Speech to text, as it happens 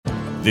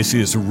This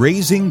is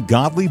Raising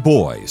Godly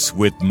Boys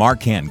with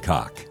Mark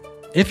Hancock.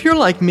 If you're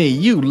like me,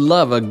 you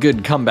love a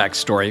good comeback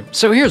story.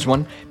 So here's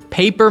one.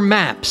 Paper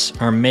maps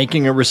are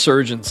making a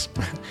resurgence.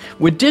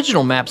 With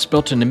digital maps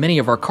built into many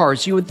of our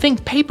cars, you would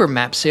think paper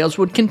map sales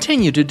would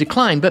continue to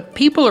decline, but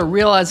people are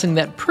realizing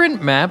that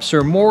print maps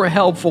are more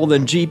helpful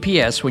than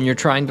GPS when you're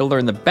trying to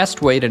learn the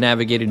best way to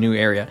navigate a new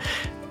area.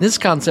 This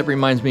concept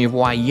reminds me of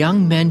why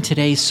young men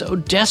today so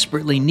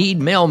desperately need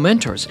male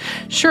mentors.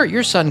 Sure,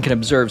 your son can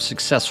observe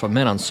successful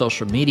men on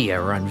social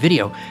media or on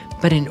video,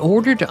 but in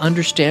order to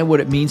understand what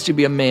it means to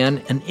be a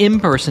man, an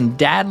in-person,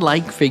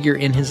 dad-like figure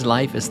in his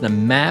life is the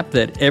map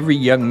that every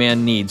young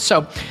man needs.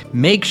 So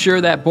make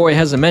sure that boy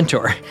has a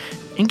mentor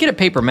and get a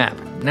paper map.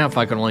 Now if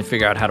I can only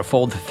figure out how to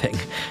fold the thing.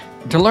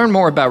 To learn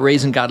more about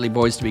raising godly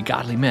boys to be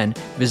godly men,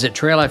 visit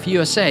Trail Life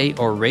USA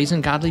or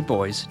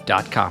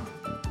raisinggodlyboys.com.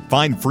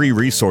 Find free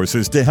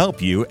resources to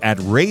help you at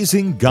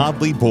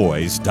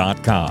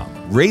raisinggodlyboys.com.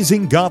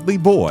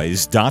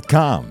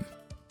 raisinggodlyboys.com.